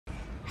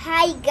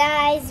Hi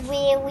guys,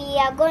 we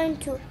are going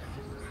to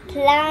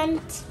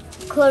plant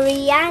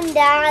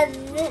coriander.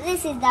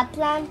 This is the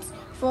plant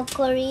for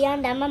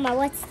coriander. Mama,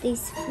 what's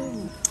this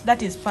food?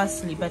 That is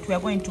parsley, but we are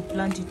going to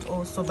plant it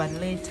also, but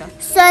later.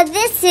 So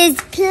this is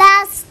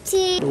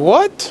plastic.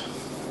 What?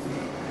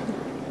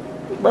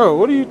 Bro,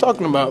 what are you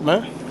talking about,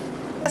 man?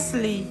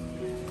 Parsley.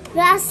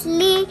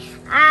 Parsley,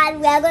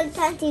 and we are going to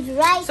plant it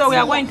right. So we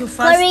are going to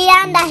first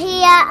coriander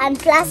here and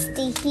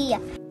plastic here.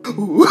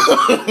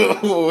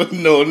 No,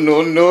 no,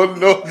 no,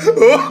 no.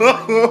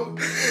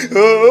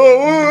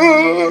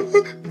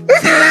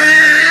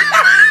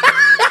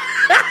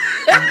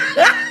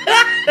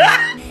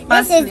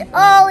 This is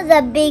all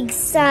the big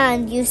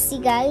sand, you see,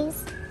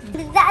 guys.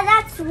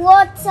 That's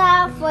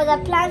water for the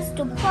plants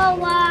to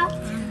power,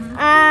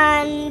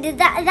 and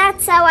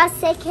that's our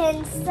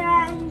second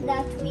sand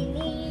that we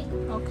need.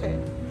 Okay.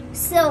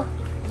 So,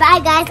 bye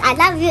guys. I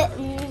love you.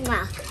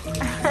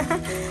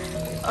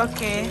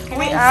 Okay,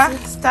 we are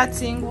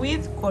starting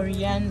with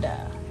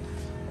coriander.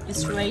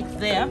 It's right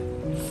there.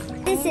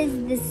 This is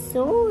the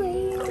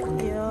soil.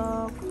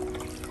 Yeah.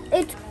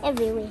 It's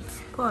everywhere.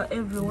 Pour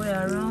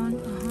everywhere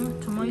around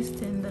to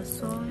moisten the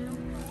soil.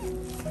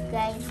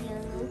 Guys, you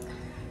look.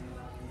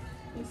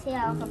 You see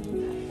how come?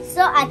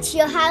 So at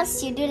your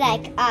house you do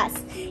like us.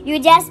 You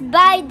just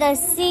buy the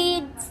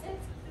seeds.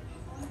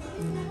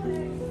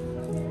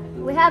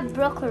 We have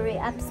broccoli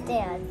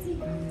upstairs.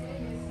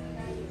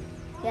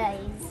 Guys.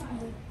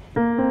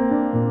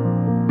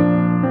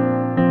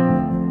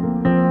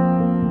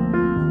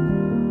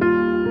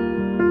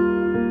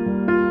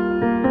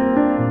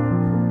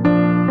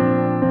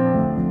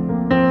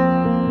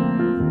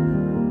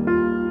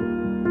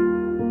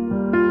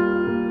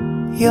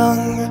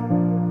 Young,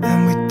 and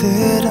we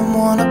didn't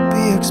want to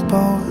be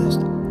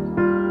exposed.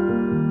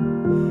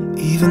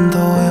 Even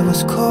though it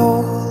was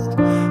cold,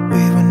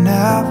 we were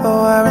never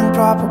wearing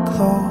proper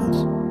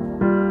clothes.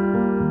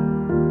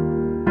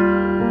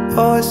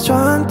 Always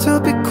trying to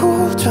be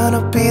cool, trying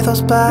to be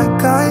those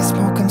bad guys,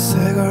 smoking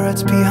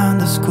cigarettes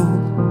behind the school.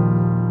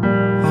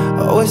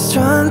 Always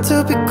trying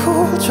to be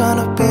cool, trying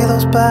to be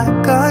those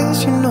bad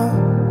guys, you know.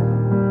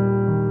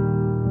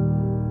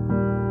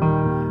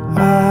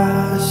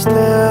 I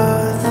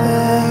still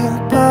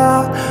think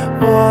about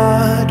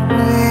what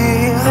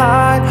we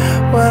had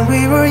when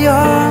we were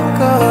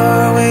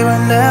younger. We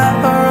were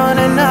never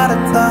running out of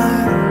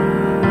time.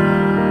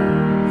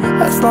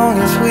 As long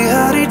as we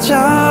had each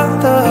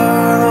other,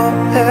 oh,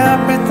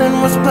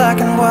 everything was black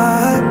and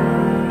white.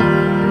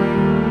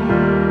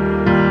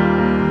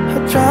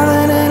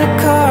 Driving in a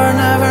car,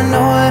 never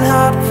knowing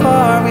how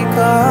far we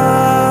go.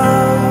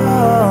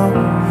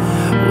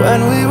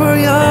 When we were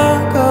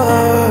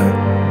younger,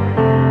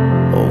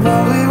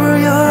 when we were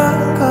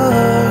younger,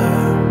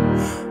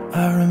 I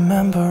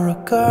remember a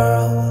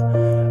girl.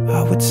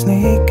 I would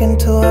sneak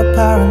into her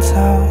parents'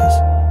 house.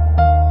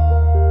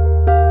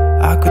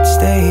 I could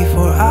stay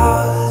for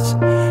hours,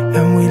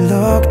 and we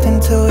looked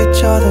into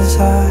each other's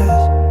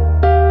eyes.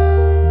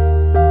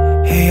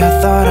 Hey, I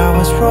thought I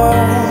was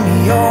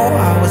Romeo,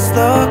 I was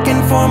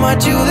looking for my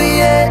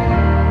Juliet.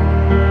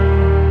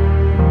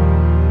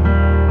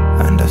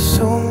 And as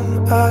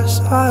soon as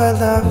I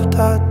left,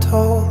 I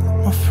told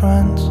my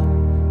friends.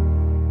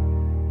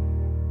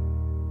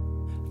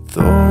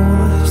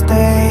 Those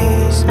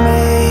days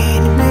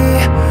made me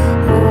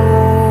who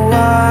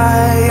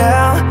I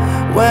am.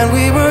 When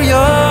we were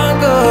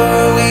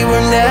younger, we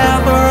were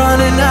never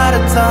running out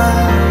of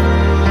time.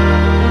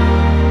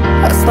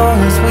 As long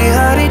as we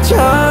had each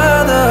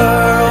other,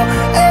 oh,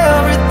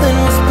 everything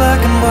was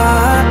black and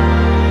white.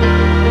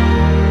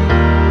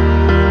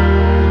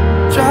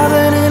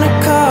 Driving in a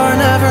car,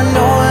 never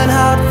knowing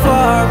how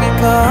far we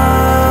go.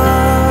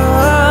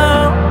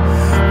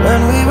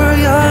 When we were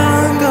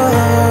younger,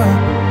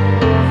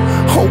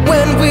 oh,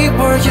 when we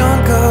were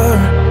younger.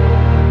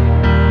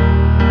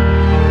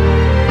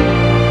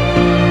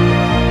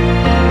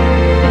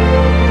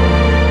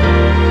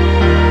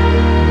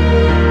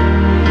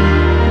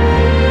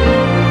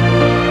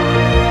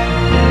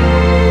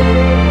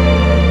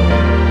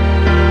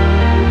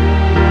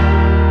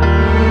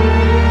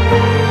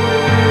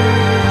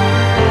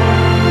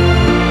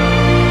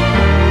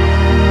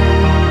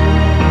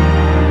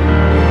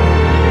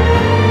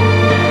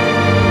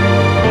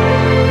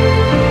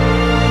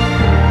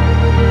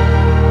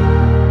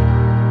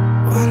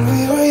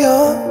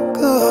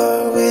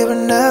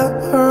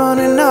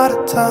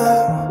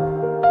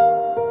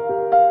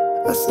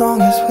 As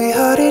long as we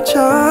had each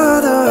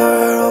other,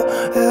 oh,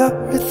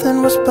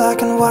 everything was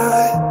black and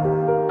white.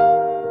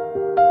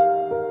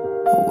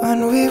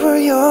 When we were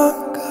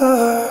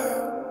younger.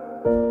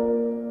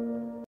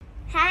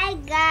 Hi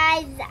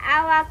guys,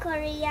 our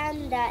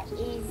coriander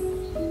is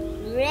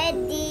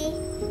ready.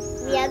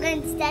 We are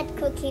going to start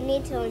cooking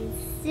it on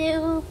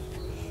soup.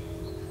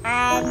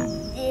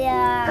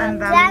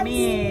 And the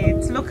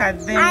meat. Look at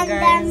them, and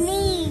guys. the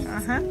meat.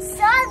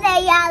 So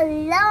they are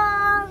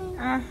long.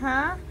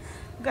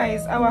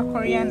 Guys, our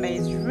coriander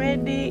is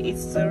ready.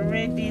 It's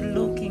already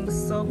looking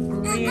so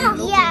green,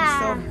 looking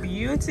so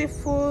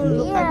beautiful.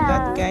 Look at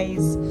that,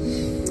 guys.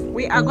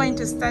 We are going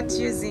to start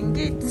using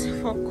it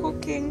for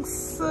cooking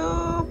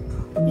soup,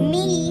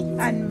 meat,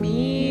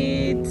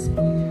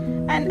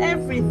 and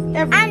every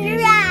and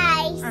dish.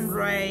 rice. And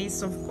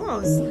rice, of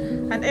course,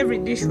 and every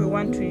dish we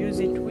want to use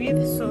it with.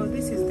 So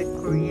this is the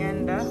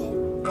coriander.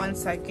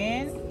 Once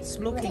again, it's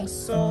looking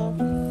so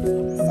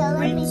So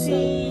let me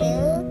pretty.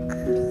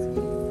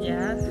 look.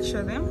 Yeah,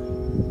 show them.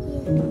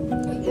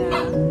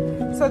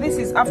 Yeah. So this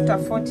is after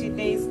 40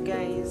 days,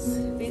 guys.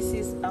 This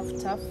is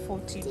after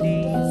 40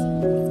 days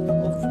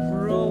of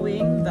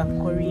growing the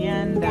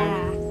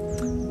coriander.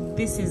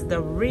 This is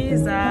the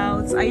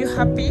results. Are you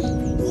happy?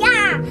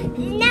 Yeah.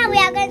 Now we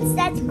are going to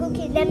start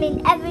cooking them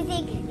in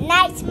everything.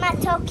 Nice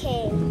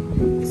matoke.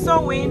 It's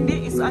so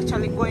windy. It's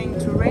actually going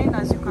to rain,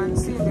 as you can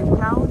see the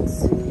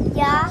clouds.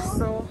 Yeah.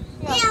 So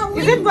Yeah,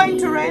 is it going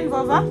to rain,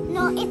 Baba?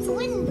 No, it's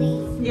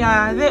windy.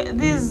 Yeah,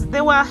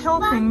 they were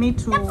helping me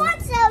The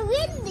pots are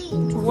windy.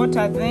 to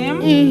water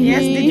them. Yes,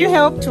 did you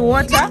help to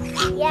water?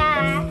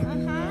 Yeah.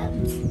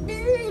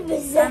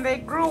 And they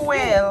grew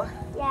well.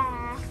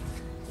 Yeah.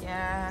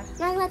 Yeah.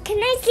 Mama, can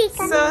I see?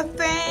 So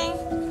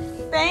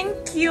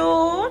thank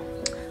you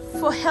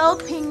for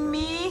helping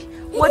me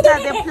water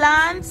the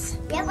plants.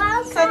 You're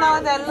welcome. So now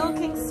they're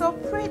looking so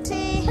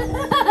pretty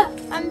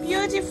and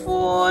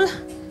beautiful.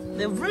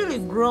 They've really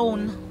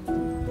grown.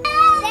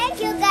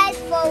 Thank you guys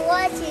for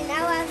watching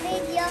our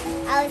video.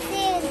 I'll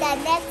see you in the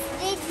next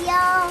video.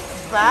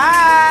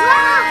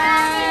 Bye.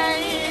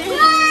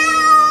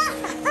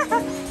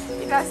 Bye.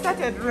 It has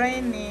started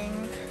raining.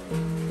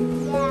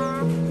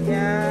 Yeah.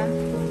 Yeah.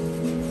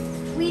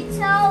 We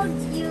told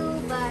you.